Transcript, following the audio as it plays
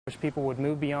Wish people would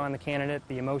move beyond the candidate,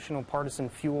 the emotional partisan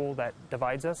fuel that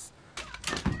divides us.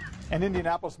 An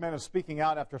Indianapolis man is speaking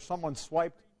out after someone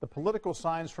swiped the political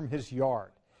signs from his yard.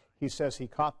 He says he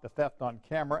caught the theft on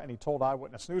camera, and he told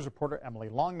Eyewitness News reporter Emily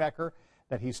Longnecker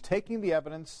that he's taking the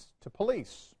evidence to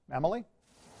police. Emily?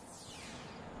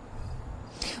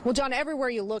 Well, John, everywhere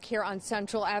you look here on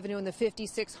Central Avenue in the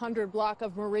 5600 block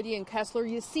of Meridian Kessler,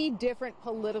 you see different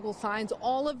political signs,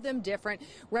 all of them different,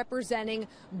 representing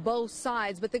both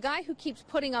sides. But the guy who keeps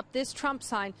putting up this Trump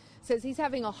sign says he's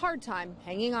having a hard time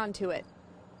hanging on to it.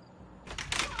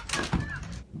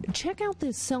 Check out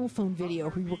this cell phone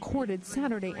video he recorded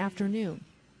Saturday afternoon.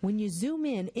 When you zoom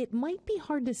in, it might be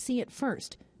hard to see at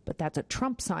first, but that's a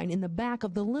Trump sign in the back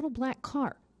of the little black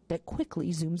car that quickly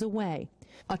zooms away.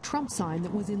 A Trump sign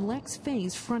that was in Lex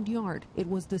Fay's front yard. It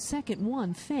was the second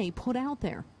one Fay put out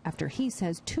there after he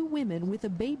says two women with a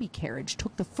baby carriage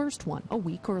took the first one a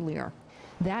week earlier.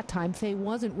 That time Fay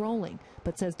wasn't rolling,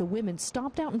 but says the women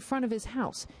stopped out in front of his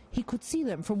house. He could see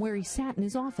them from where he sat in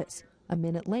his office. A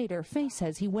minute later, Fay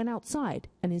says he went outside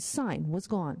and his sign was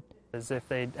gone. As if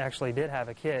they actually did have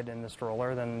a kid in the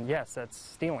stroller, then yes, that's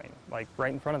stealing, like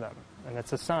right in front of them. And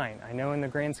it's a sign. I know in the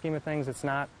grand scheme of things it's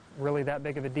not really that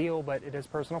big of a deal, but it is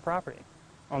personal property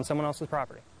on someone else's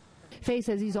property. Fay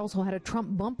says he's also had a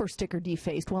Trump bumper sticker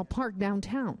defaced while parked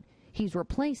downtown. He's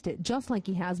replaced it just like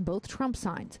he has both Trump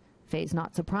signs. Fay's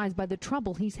not surprised by the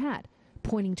trouble he's had,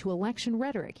 pointing to election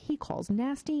rhetoric he calls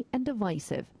nasty and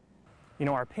divisive. You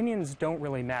know, our opinions don't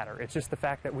really matter. It's just the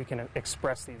fact that we can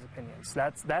express these opinions.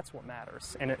 That's what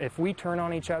matters. And if we turn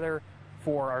on each other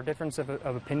for our difference of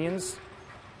opinions,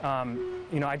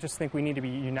 you know, I just think we need to be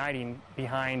uniting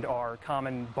behind our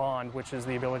common bond, which is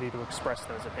the ability to express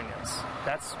those opinions.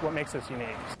 That's what makes us unique.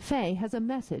 Fay has a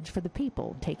message for the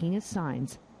people taking his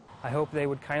signs. I hope they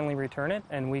would kindly return it,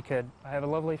 and we could have a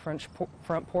lovely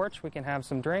front porch. We can have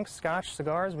some drinks, scotch,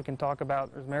 cigars. We can talk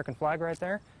about the American flag right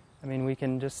there. I mean, we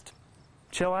can just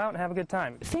chill out and have a good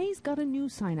time. Fay's got a new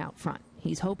sign out front.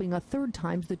 He's hoping a third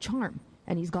time's the charm,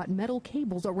 and he's got metal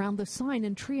cables around the sign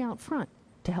and tree out front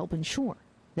to help ensure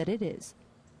that it is.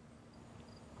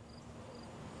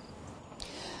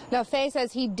 Now, Fay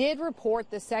says he did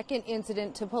report the second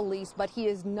incident to police, but he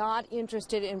is not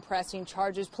interested in pressing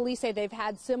charges. Police say they've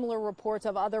had similar reports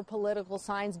of other political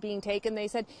signs being taken. They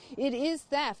said it is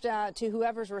theft to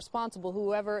whoever's responsible,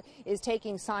 whoever is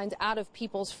taking signs out of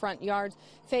people's front yards.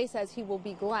 Fay says he will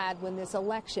be glad when this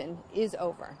election is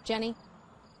over. Jenny?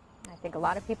 I think a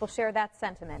lot of people share that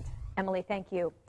sentiment. Emily, thank you.